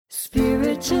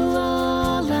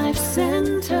Spiritual Life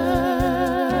Center,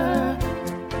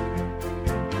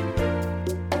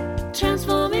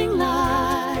 transforming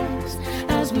lives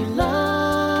as we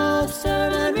love,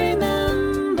 serve, and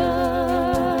remember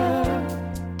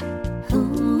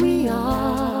who we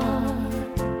are.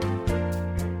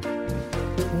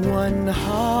 One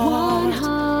heart,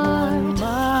 one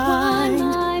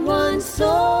mind, one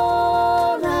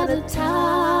soul at a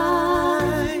time.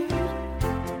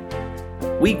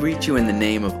 We greet you in the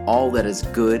name of all that is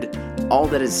good, all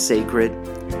that is sacred,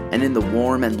 and in the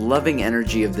warm and loving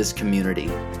energy of this community,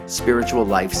 Spiritual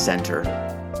Life Center.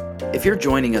 If you're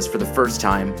joining us for the first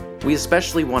time, we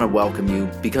especially want to welcome you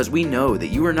because we know that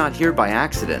you are not here by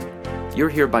accident. You're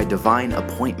here by divine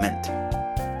appointment.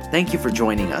 Thank you for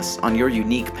joining us on your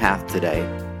unique path today,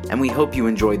 and we hope you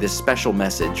enjoy this special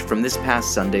message from this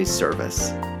past Sunday's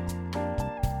service.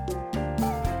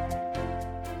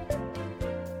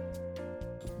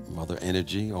 Mother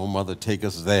energy, oh Mother, take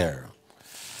us there.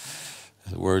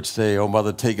 The words say, oh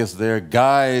Mother, take us there,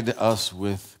 guide us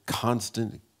with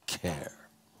constant care.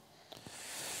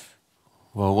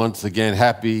 Well, once again,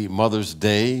 happy Mother's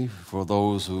Day for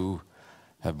those who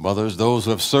have mothers, those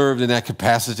who have served in that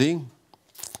capacity,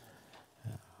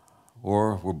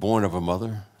 or were born of a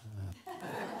mother.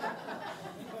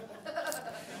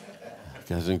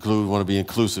 Guys, want to be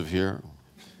inclusive here.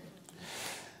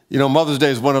 You know, Mother's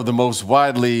Day is one of the most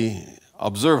widely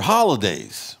observed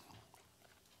holidays.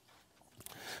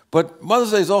 But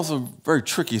Mother's Day is also very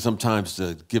tricky sometimes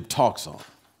to give talks on.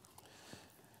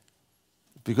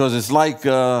 Because it's like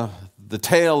the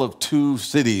tale of two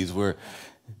cities where,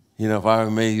 you know, if I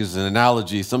may use an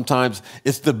analogy, sometimes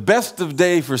it's the best of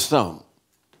day for some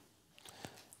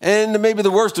and maybe the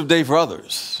worst of day for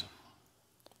others.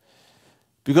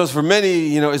 Because for many,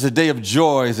 you know, it's a day of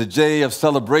joy, it's a day of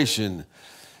celebration.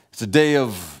 It's a day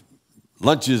of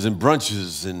lunches and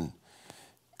brunches and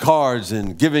cards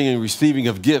and giving and receiving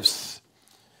of gifts.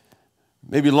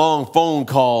 Maybe long phone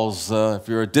calls if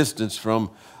you're a distance from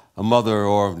a mother,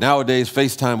 or nowadays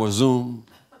FaceTime or Zoom.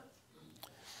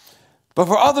 But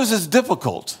for others, it's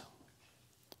difficult.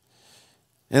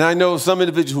 And I know some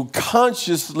individuals who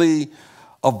consciously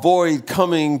avoid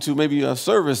coming to maybe a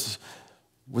service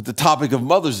with the topic of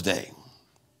Mother's Day.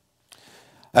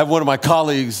 I have one of my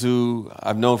colleagues who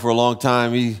I've known for a long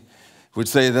time. He would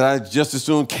say that I just as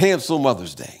soon cancel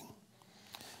Mother's Day.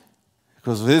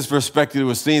 Because from his perspective, it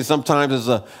was seen sometimes as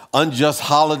an unjust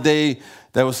holiday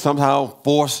that was somehow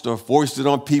forced or foisted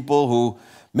on people who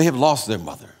may have lost their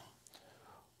mother,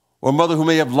 or a mother who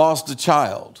may have lost a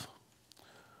child,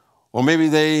 or maybe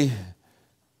they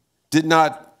did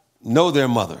not know their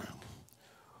mother,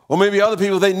 or maybe other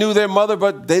people, they knew their mother,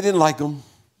 but they didn't like them.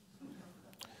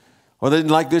 Or they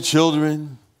didn't like their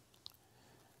children.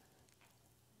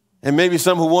 And maybe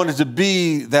some who wanted to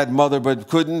be that mother but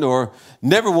couldn't, or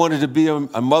never wanted to be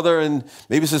a mother, and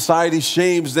maybe society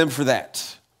shames them for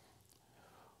that.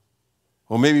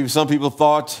 Or maybe some people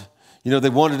thought, you know, they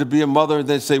wanted to be a mother, and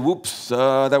they'd say, whoops,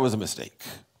 that was a mistake.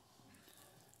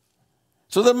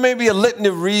 So there may be a litany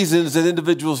of reasons that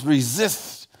individuals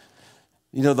resist,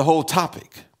 you know, the whole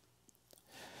topic.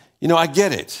 You know, I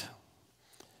get it.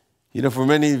 You know, for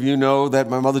many of you know that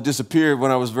my mother disappeared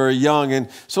when I was very young. And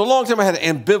so a long time I had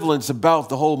ambivalence about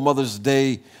the whole Mother's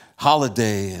Day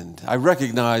holiday. And I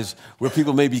recognize where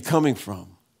people may be coming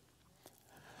from.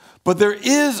 But there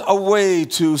is a way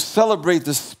to celebrate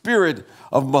the spirit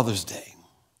of Mother's Day,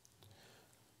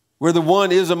 where the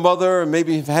one is a mother and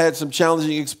maybe have had some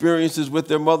challenging experiences with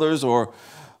their mothers, or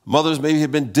mothers maybe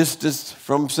have been distanced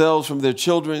from themselves, from their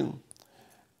children.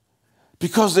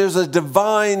 Because there's a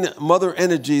divine mother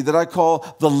energy that I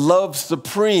call the love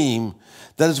supreme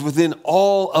that is within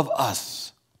all of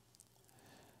us.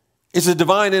 It's a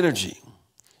divine energy.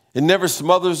 It never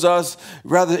smothers us.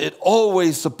 Rather, it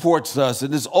always supports us.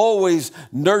 It is always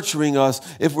nurturing us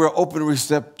if we're open and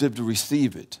receptive to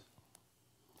receive it.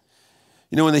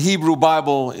 You know, in the Hebrew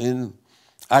Bible, in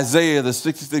Isaiah, the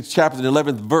 66th chapter, the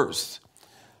 11th verse,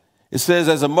 it says,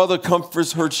 as a mother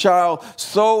comforts her child,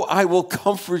 so I will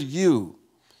comfort you.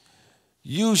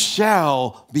 You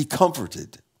shall be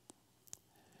comforted.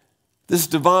 This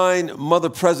divine mother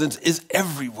presence is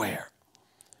everywhere.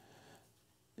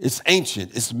 It's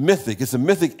ancient, it's mythic, it's a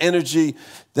mythic energy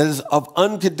that is of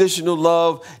unconditional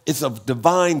love, it's of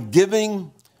divine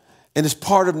giving, and it's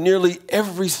part of nearly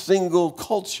every single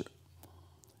culture.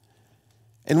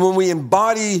 And when we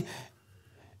embody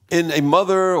in a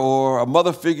mother or a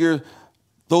mother figure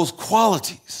those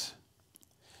qualities,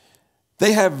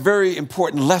 they have very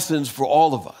important lessons for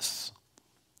all of us.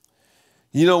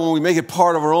 You know, when we make it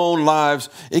part of our own lives,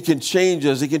 it can change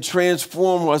us. It can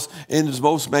transform us in its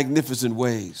most magnificent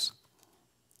ways.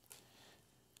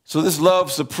 So this love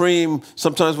supreme,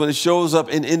 sometimes when it shows up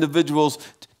in individuals,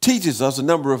 teaches us a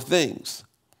number of things.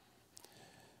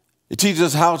 It teaches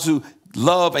us how to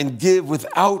love and give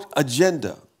without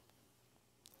agenda.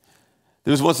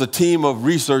 There was once a team of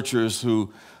researchers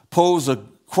who posed a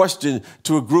question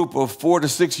to a group of 4 to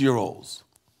 6-year-olds.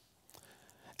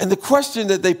 And the question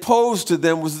that they posed to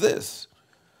them was this: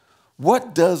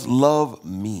 what does love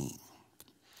mean?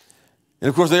 And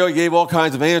of course, they gave all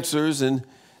kinds of answers, and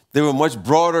they were much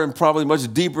broader and probably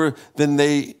much deeper than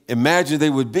they imagined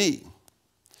they would be.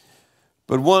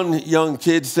 But one young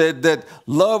kid said that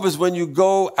love is when you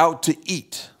go out to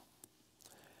eat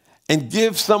and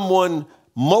give someone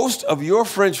most of your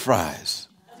French fries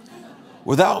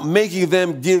without making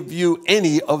them give you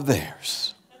any of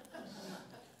theirs.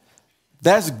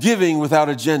 That's giving without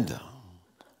agenda.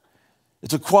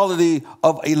 It's a quality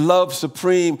of a love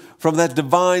supreme from that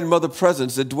divine mother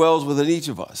presence that dwells within each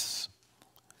of us.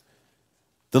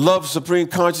 The love supreme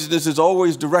consciousness is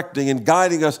always directing and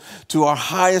guiding us to our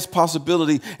highest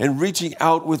possibility and reaching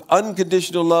out with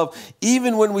unconditional love,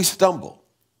 even when we stumble.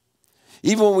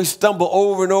 Even when we stumble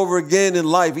over and over again in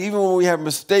life, even when we have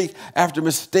mistake after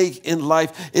mistake in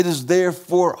life, it is there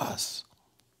for us.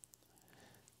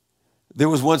 There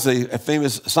was once a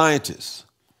famous scientist,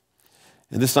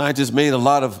 and this scientist made a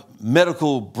lot of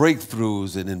medical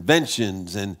breakthroughs and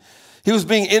inventions, and he was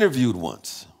being interviewed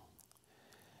once.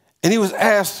 And he was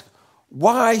asked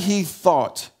why he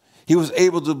thought he was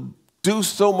able to do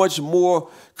so much more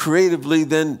creatively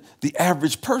than the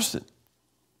average person.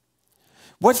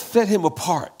 What set him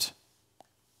apart?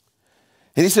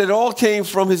 And he said it all came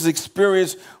from his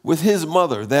experience with his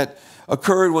mother that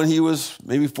occurred when he was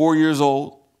maybe 4 years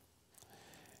old.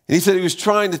 And he said he was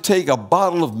trying to take a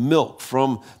bottle of milk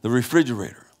from the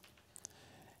refrigerator.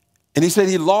 And he said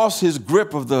he lost his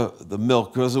grip of the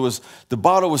milk because the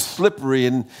bottle was slippery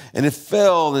and it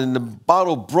fell and the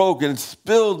bottle broke and it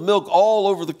spilled milk all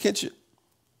over the kitchen.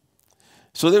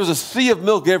 So there was a sea of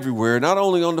milk everywhere, not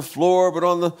only on the floor, but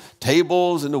on the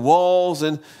tables and the walls.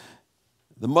 And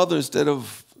the mother, instead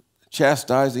of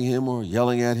chastising him or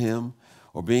yelling at him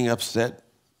or being upset,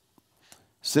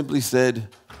 simply said,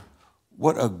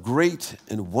 "What a great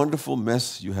and wonderful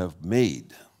mess you have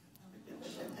made.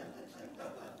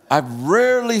 I've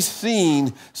rarely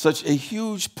seen such a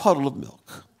huge puddle of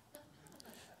milk.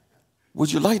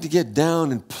 Would you like to get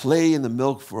down and play in the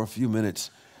milk for a few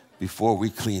minutes before we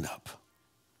clean up?"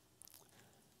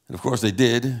 And of course they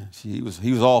did. He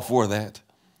was all for that.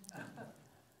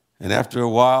 And after a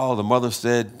while, the mother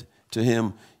said to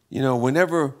him, "You know,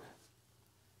 whenever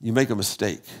you make a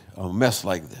mistake, a mess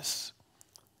like this,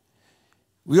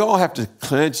 we all have to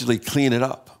constantly clean it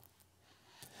up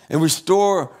and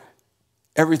restore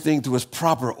everything to its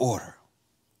proper order.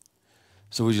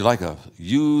 So would you like to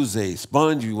use a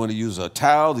sponge? Do you want to use a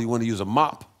towel? Do you want to use a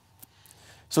mop?"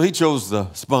 So he chose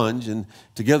the sponge, and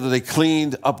together they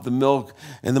cleaned up the milk.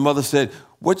 And the mother said,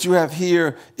 "What you have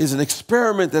here is an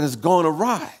experiment that has gone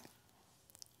awry.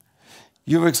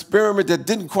 You have an experiment that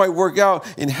didn't quite work out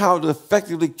in how to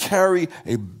effectively carry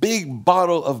a big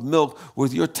bottle of milk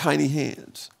with your tiny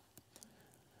hands."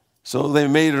 So they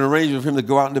made an arrangement for him to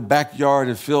go out in the backyard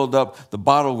and filled up the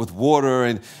bottle with water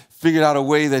and figured out a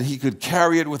way that he could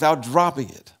carry it without dropping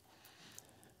it.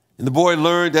 And the boy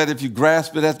learned that if you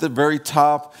grasp it at the very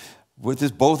top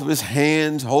with both of his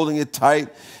hands, holding it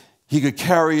tight, he could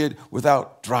carry it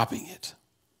without dropping it.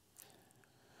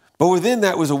 But within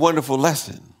that was a wonderful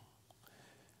lesson.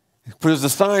 Because the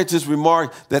scientist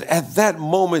remarked that at that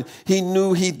moment, he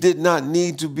knew he did not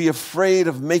need to be afraid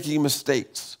of making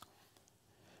mistakes.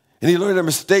 And he learned that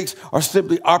mistakes are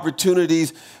simply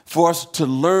opportunities for us to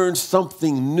learn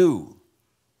something new.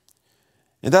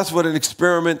 And that's what an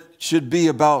experiment should be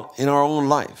about in our own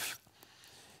life.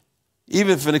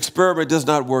 Even if an experiment does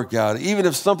not work out, even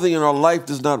if something in our life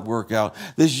does not work out,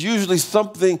 there's usually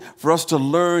something for us to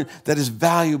learn that is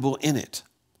valuable in it.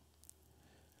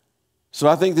 So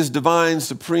I think this divine,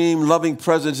 supreme, loving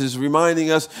presence is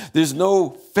reminding us there's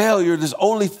no failure, there's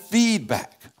only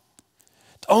feedback.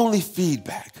 It's only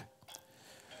feedback.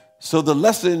 So the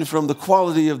lesson from the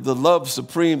quality of the love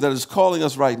supreme that is calling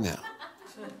us right now.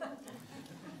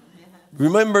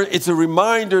 Remember, it's a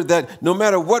reminder that no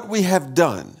matter what we have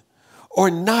done or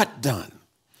not done,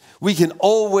 we can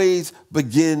always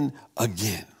begin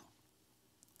again.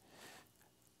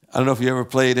 I don't know if you ever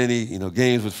played any,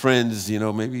 games with friends,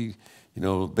 maybe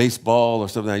baseball or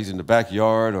something he's in the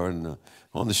backyard or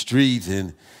on the street,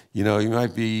 and you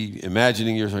might be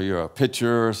imagining you're a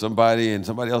pitcher or somebody, and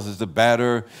somebody else is the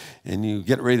batter, and you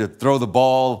get ready to throw the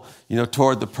ball,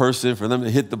 toward the person for them to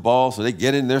hit the ball. So they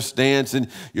get in their stance, and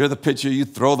you're the pitcher. You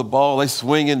throw the ball, they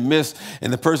swing and miss,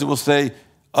 and the person will say,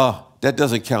 "That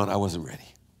doesn't count. I wasn't ready.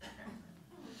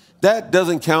 That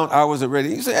doesn't count. I wasn't ready."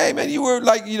 You say, "Hey, man, you were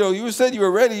you said you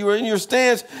were ready. You were in your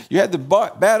stance. You had the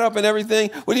bat up and everything.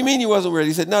 What do you mean you wasn't ready?"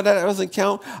 He said, "No, that doesn't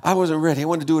count. I wasn't ready. I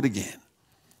want to do it again."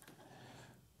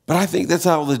 But I think that's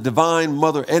how the divine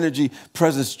mother energy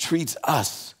presence treats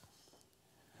us.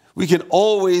 We can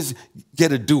always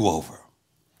get a do-over.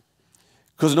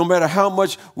 Because no matter how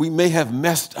much we may have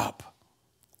messed up,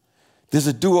 there's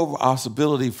a do-over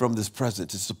possibility from this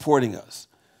presence. It's supporting us.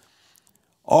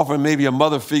 Often maybe a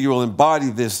mother figure will embody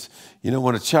this,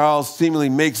 when a child seemingly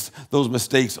makes those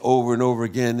mistakes over and over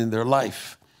again in their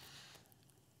life.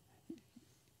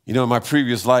 In my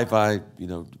previous life, I,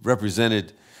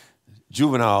 represented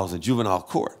juveniles in juvenile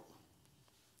court.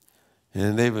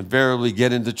 And they would invariably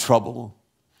get into trouble.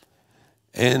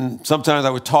 And sometimes I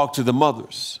would talk to the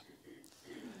mothers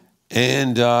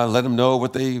and let them know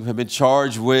what they have been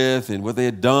charged with and what they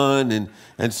had done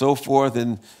and so forth.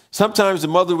 And sometimes the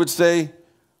mother would say,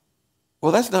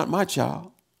 "Well, that's not my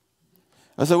child."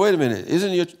 I said, "Wait a minute,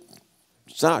 isn't your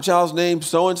child's name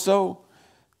so-and-so?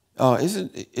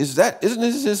 Isn't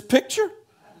this his picture?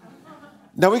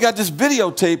 Now we got this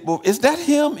videotape. Well, is that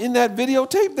him in that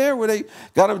videotape there where they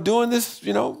got him doing this,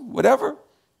 whatever?"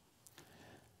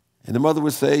 And the mother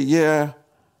would say, "Yeah,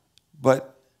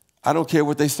 but I don't care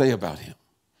what they say about him.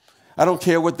 I don't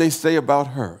care what they say about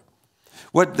her.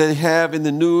 What they have in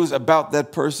the news about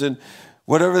that person,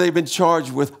 whatever they've been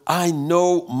charged with, I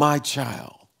know my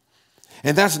child.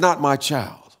 And that's not my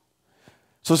child."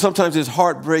 So sometimes it's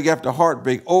heartbreak after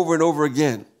heartbreak over and over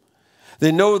again.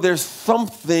 They know there's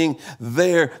something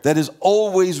there that is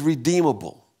always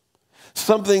redeemable,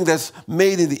 something that's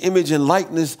made in the image and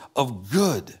likeness of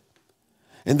good.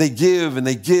 And they give and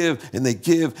they give and they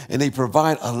give, and they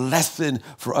provide a lesson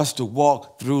for us to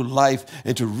walk through life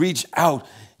and to reach out,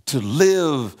 to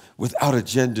live without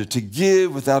agenda, to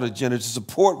give without agenda, to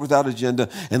support without agenda,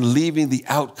 and leaving the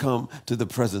outcome to the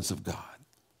presence of God.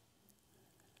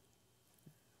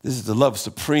 This is the love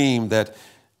supreme that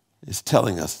is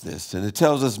telling us this, and it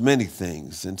tells us many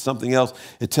things. And something else,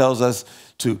 it tells us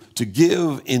to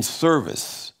give in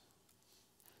service.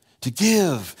 To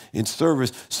give in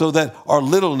service so that our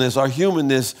littleness, our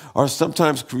humanness, our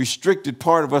sometimes restricted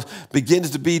part of us begins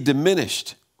to be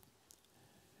diminished.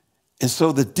 And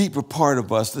so the deeper part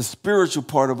of us, the spiritual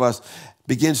part of us,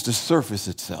 begins to surface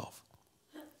itself.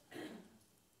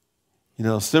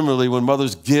 Similarly, when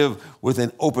mothers give with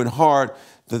an open heart,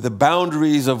 the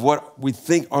boundaries of what we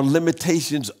think our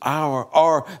limitations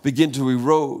are begin to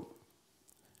erode.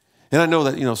 And I know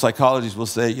that, psychologists will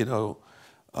say,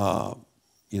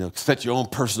 set your own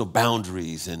personal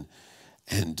boundaries and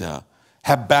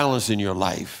have balance in your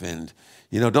life. And,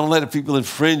 don't let people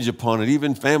infringe upon it,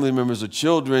 even family members or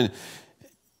children.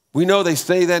 We know they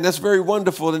say that, and that's very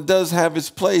wonderful, and it does have its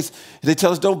place. They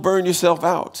tell us, don't burn yourself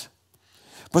out.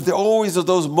 But there always are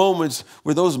those moments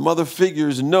where those mother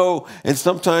figures know, and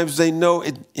sometimes they know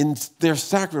in their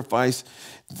sacrifice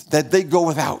that they go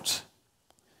without.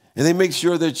 And they make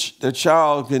sure that their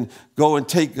child can go and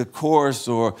take a course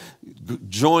or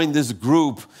join this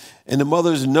group. And the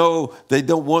mothers know they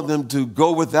don't want them to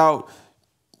go without.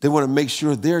 They want to make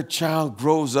sure their child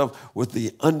grows up with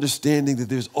the understanding that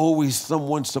there's always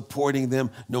someone supporting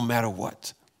them no matter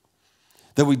what.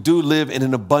 That we do live in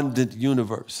an abundant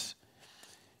universe.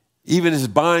 Even as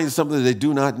buying something that they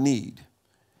do not need.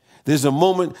 There's a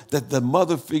moment that the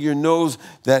mother figure knows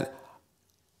that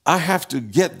I have to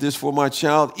get this for my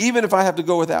child, even if I have to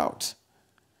go without.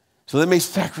 So they may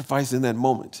sacrifice in that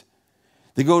moment.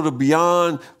 They go to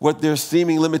beyond what their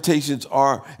seeming limitations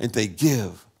are, and they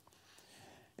give.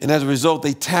 And as a result,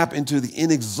 they tap into the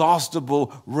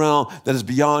inexhaustible realm that is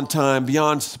beyond time,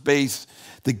 beyond space,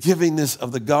 the givingness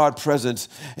of the God presence.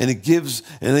 And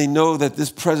they know that this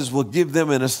presence will give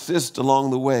them an assist along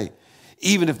the way,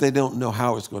 even if they don't know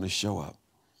how it's going to show up.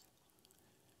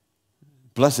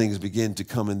 Blessings begin to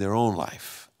come in their own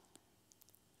life.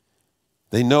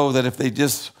 They know that if they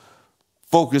just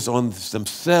focus on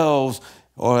themselves,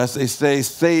 or as they say,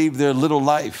 save their little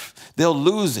life, they'll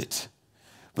lose it.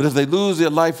 But if they lose their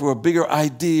life for a bigger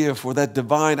idea, for that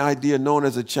divine idea known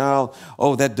as a child,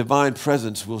 that divine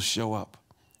presence will show up.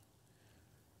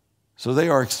 So they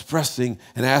are expressing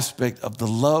an aspect of the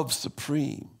love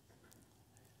supreme.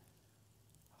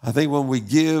 I think when we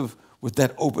give with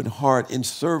that open heart in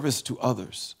service to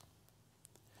others,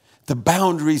 the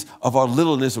boundaries of our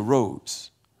littleness erodes.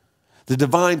 The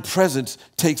divine presence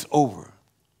takes over.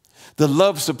 The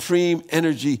love supreme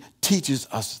energy teaches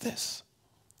us this.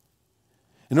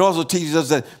 And it also teaches us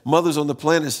that mothers on the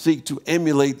planet seek to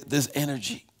emulate this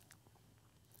energy.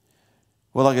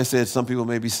 Well, like I said, some people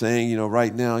may be saying,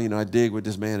 right now, I dig what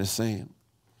this man is saying.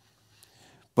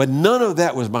 But none of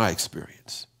that was my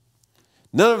experience.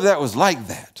 None of that was like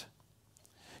that.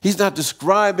 He's not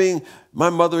describing my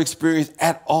mother experience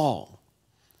at all.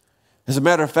 As a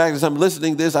matter of fact, as I'm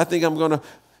listening to this, I think I'm going to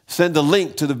send a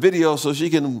link to the video so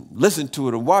she can listen to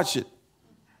it or watch it.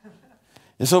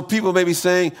 And so people may be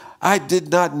saying, I did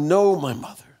not know my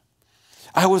mother.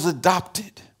 I was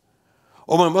adopted.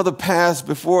 Or my mother passed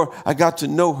before I got to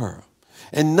know her.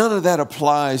 And none of that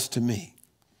applies to me.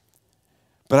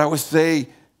 But I would say,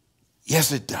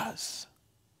 yes, it does.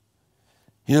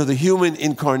 The human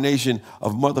incarnation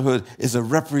of motherhood is a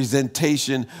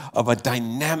representation of a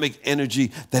dynamic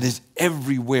energy that is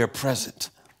everywhere present.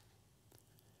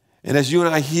 And as you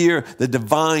and I hear the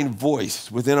divine voice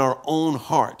within our own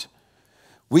heart,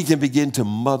 we can begin to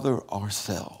mother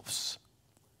ourselves.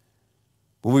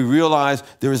 When we realize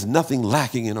there is nothing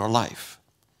lacking in our life,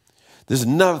 there's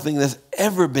nothing that's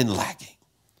ever been lacking.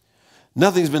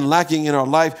 Nothing's been lacking in our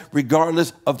life,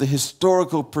 regardless of the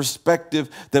historical perspective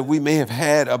that we may have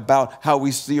had about how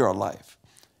we see our life.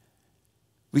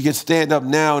 We can stand up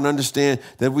now and understand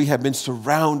that we have been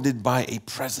surrounded by a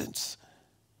presence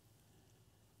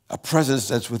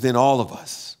that's within all of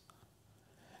us.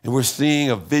 And we're seeing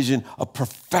a vision of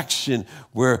perfection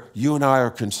where you and I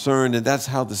are concerned, and that's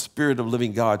how the Spirit of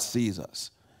living God sees us.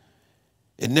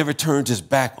 It never turns its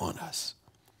back on us.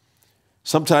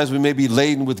 Sometimes we may be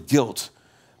laden with guilt,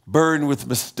 burdened with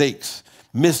mistakes,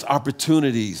 missed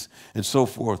opportunities, and so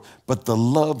forth. But the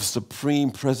love supreme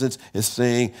presence is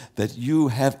saying that you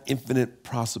have infinite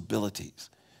possibilities,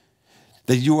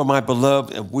 that you are my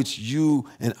beloved, of which you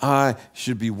and I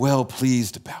should be well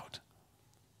pleased about.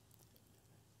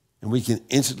 And we can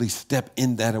instantly step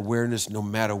in that awareness no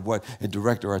matter what and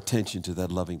direct our attention to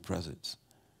that loving presence.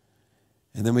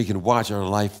 And then we can watch our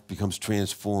life becomes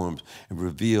transformed and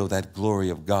reveal that glory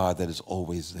of God that is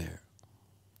always there.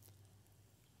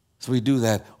 So we do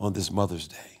that on this Mother's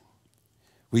Day.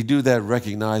 We do that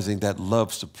recognizing that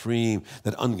love supreme,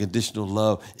 that unconditional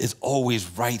love is always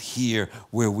right here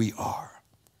where we are.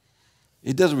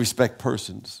 It doesn't respect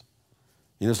persons.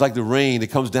 It's like the rain, it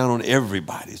comes down on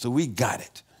everybody. So we got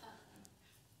it.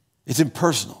 It's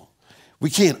impersonal. We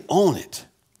can't own it.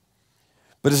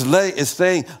 But it's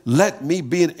saying, let me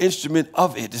be an instrument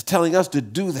of it. It's telling us to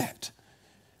do that.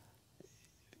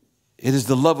 It is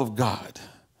the love of God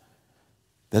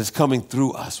that is coming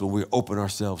through us when we open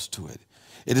ourselves to it.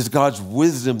 It is God's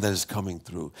wisdom that is coming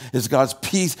through. It's God's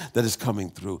peace that is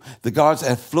coming through. God's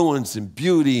affluence and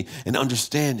beauty and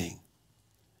understanding.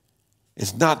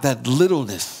 It's not that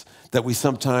littleness that we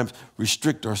sometimes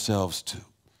restrict ourselves to.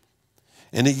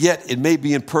 And yet it may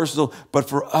be impersonal, but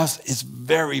for us it's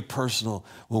very personal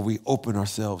when we open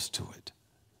ourselves to it.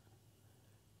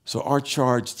 So our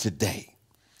charge today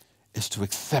is to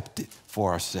accept it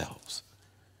for ourselves,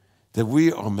 that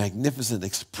we are magnificent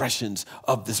expressions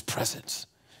of this presence.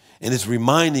 And it's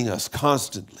reminding us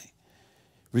constantly,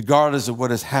 regardless of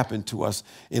what has happened to us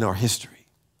in our history.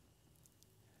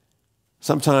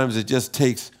 Sometimes it just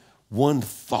takes one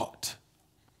thought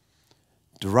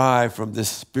derived from this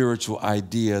spiritual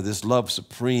idea, this love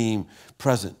supreme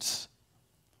presence.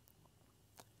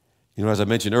 As I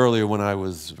mentioned earlier, when I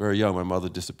was very young, my mother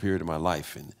disappeared in my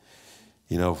life. And,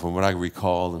 from what I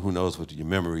recall, and who knows what your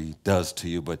memory does to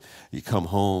you, but you come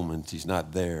home and she's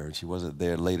not there. And she wasn't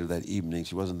there later that evening.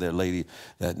 She wasn't there later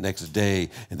that next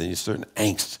day. And then a certain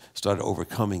angst started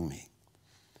overcoming me.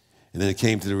 And then it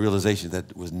came to the realization that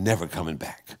it was never coming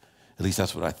back. At least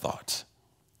that's what I thought.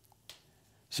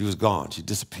 She was gone. She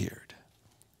disappeared.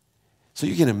 So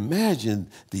you can imagine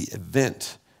the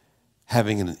event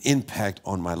having an impact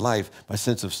on my life, my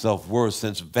sense of self-worth,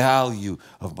 sense of value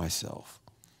of myself.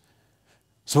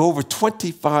 So over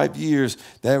 25 years,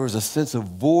 there was a sense of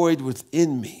void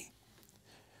within me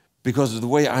because of the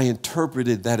way I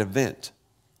interpreted that event.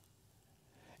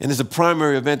 And it's a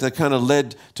primary event that kind of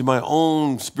led to my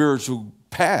own spiritual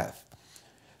path,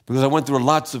 because I went through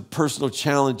lots of personal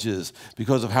challenges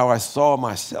because of how I saw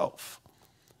myself.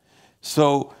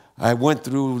 So I went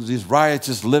through this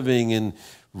riotous living and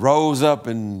rose up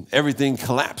and everything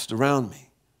collapsed around me.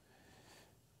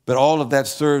 But all of that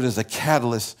served as a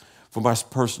catalyst for my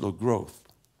personal growth.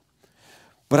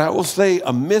 But I will say,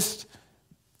 amidst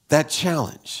that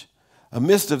challenge,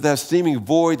 amidst of that seeming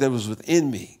void that was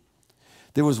within me,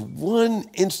 there was one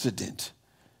incident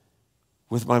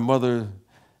with my mother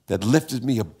that lifted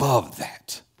me above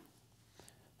that.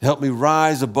 Helped me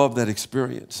rise above that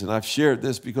experience. And I've shared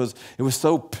this because it was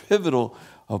so pivotal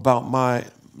about my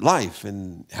life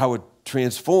and how it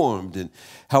transformed and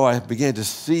how I began to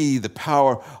see the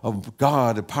power of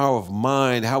God, the power of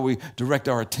mind, how we direct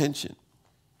our attention.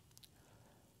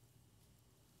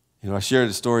 You know, I shared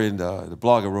a story in the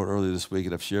blog I wrote earlier this week,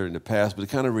 and I've shared it in the past, but it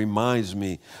kind of reminds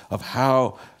me of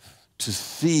how to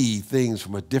see things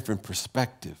from a different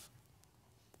perspective.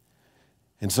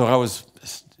 And so I was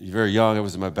very young. I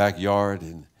was in my backyard,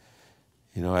 and,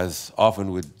 you know, as often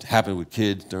would happen with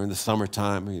kids during the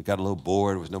summertime, you got a little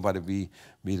bored. There was nobody to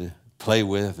me to play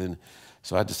with, and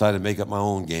so I decided to make up my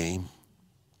own game.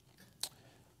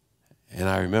 And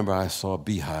I remember I saw a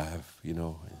beehive,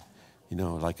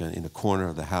 like in the corner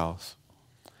of the house.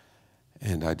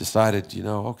 And I decided,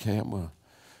 okay, I'm going to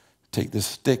take this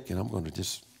stick and I'm going to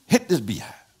just hit this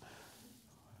beehive.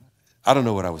 I don't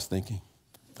know what I was thinking.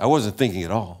 I wasn't thinking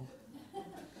at all.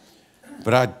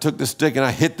 But I took the stick and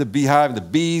I hit the beehive, and the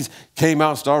bees came out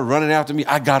and started running after me.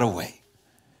 I got away.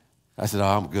 I said,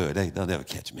 I'm good. They'll never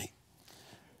catch me.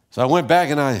 So I went back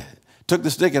and I took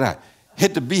the stick and I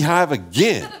hit the beehive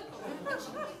again.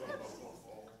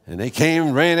 And they came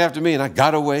and ran after me, and I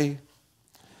got away.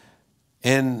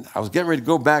 And I was getting ready to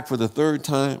go back for the third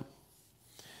time.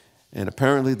 And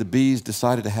apparently the bees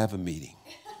decided to have a meeting.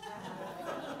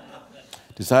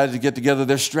 Decided to get together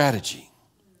their strategy.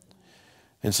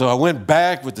 And so I went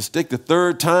back with the stick the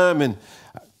third time, and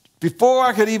before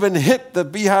I could even hit the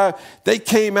beehive, they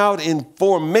came out in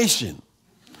formation.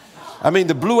 I mean,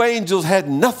 the Blue Angels had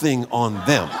nothing on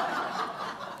them.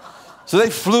 So they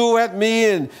flew at me,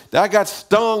 and I got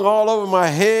stung all over my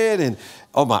head and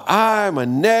on my eye, my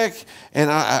neck, and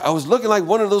I was looking like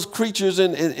one of those creatures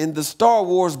in the Star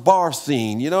Wars bar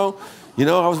scene, I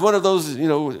was one of those,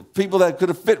 people that could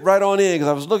have fit right on in because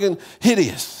I was looking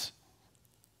hideous.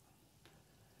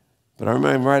 But I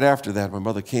remember right after that, my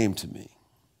mother came to me,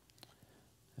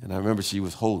 and I remember she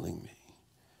was holding me,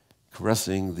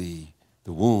 caressing the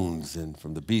wounds and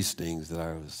from the bee stings that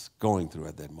I was going through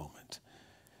at that moment.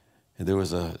 And there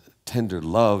was a tender,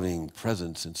 loving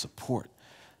presence and support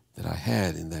that I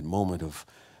had in that moment of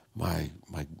my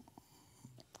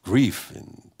grief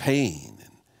and pain and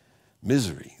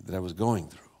misery that I was going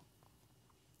through.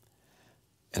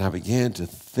 And I began to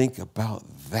think about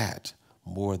that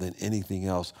more than anything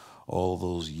else all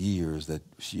those years that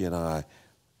she and I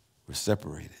were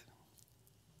separated.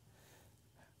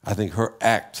 I think her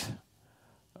act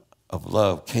of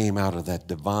love came out of that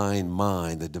divine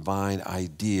mind, the divine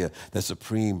idea, that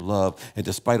supreme love. And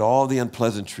despite all the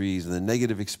unpleasantries and the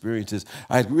negative experiences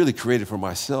I had really created for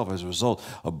myself as a result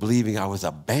of believing I was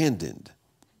abandoned,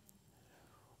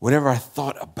 whenever I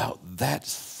thought about that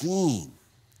scene,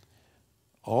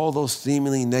 all those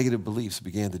seemingly negative beliefs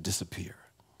began to disappear.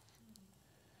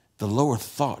 The lower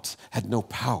thoughts had no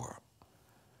power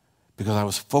because I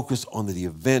was focused on the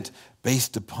event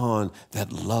based upon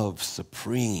that love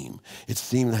supreme. It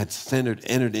seemed had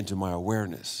entered into my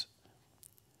awareness.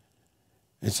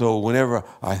 And so whenever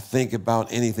I think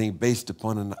about anything based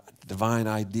upon a divine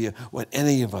idea, what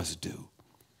any of us do,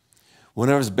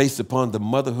 whenever it's based upon the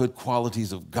motherhood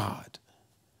qualities of God,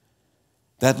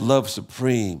 that love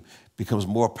supreme becomes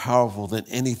more powerful than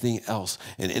anything else,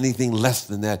 and anything less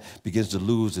than that begins to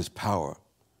lose its power.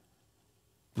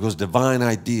 Because divine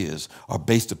ideas are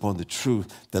based upon the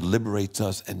truth that liberates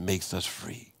us and makes us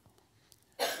free.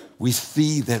 We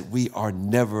see that we are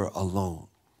never alone,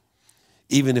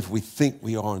 even if we think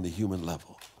we are on the human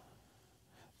level.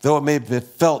 Though it may have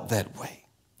felt that way,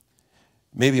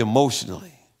 maybe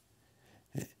emotionally,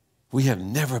 we have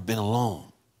never been alone.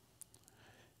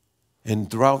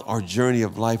 And throughout our journey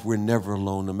of life, we're never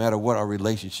alone, no matter what our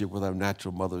relationship with our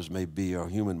natural mothers may be, or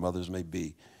human mothers may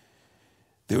be.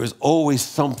 There is always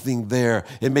something there.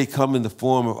 It may come in the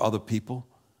form of other people,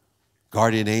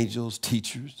 guardian angels,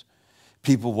 teachers,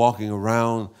 people walking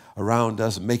around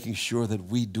us, making sure that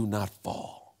we do not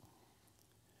fall.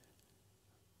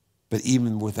 But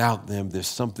even without them, there's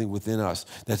something within us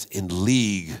that's in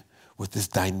league with this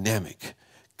dynamic,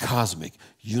 cosmic,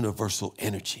 universal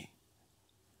energy.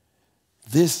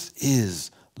 This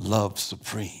is love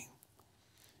supreme.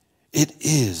 It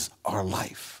is our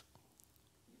life.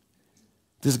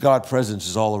 This God presence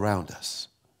is all around us.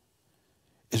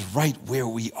 It's right where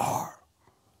we are.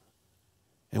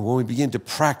 And when we begin to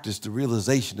practice the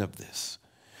realization of this,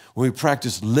 when we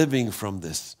practice living from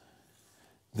this,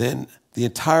 then the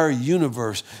entire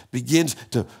universe begins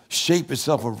to shape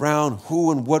itself around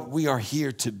who and what we are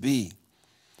here to be.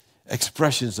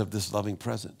 Expressions of this loving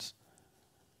presence.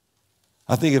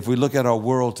 I think if we look at our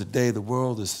world today, the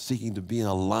world is seeking to be in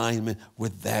alignment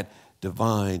with that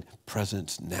divine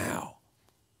presence now.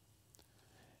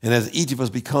 And as each of us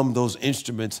become those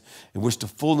instruments in which the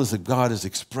fullness of God is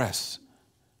expressed,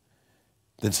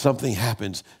 then something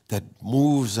happens that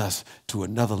moves us to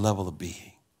another level of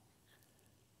being.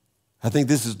 I think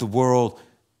this is the world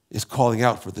is calling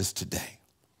out for this today.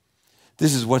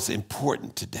 This is what's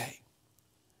important today.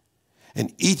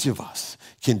 And each of us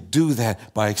can do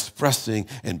that by expressing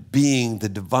and being the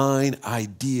divine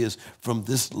ideas from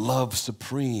this love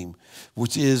supreme,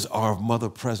 which is our mother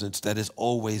presence that is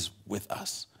always with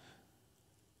us.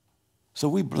 So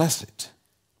we bless it.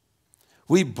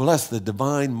 We bless the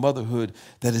divine motherhood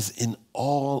that is in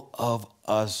all of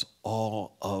us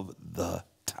all of the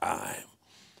time.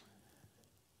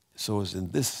 So it's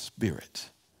in this spirit,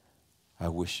 I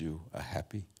wish you a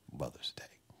happy Mother's Day.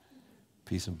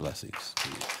 Peace and blessings to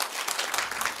you.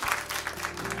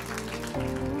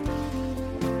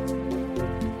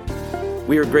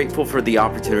 We are grateful for the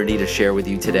opportunity to share with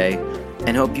you today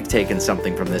and hope you've taken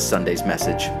something from this Sunday's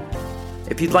message.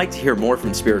 If you'd like to hear more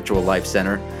from Spiritual Life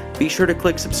Center, be sure to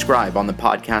click subscribe on the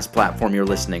podcast platform you're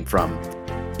listening from.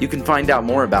 You can find out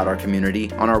more about our community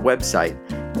on our website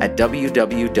at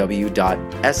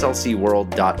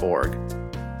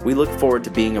www.slcworld.org. We look forward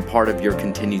to being a part of your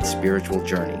continued spiritual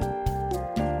journey.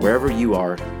 Wherever you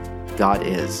are, God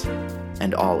is,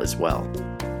 and all is well.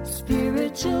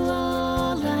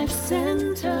 Spiritual Life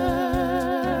Center.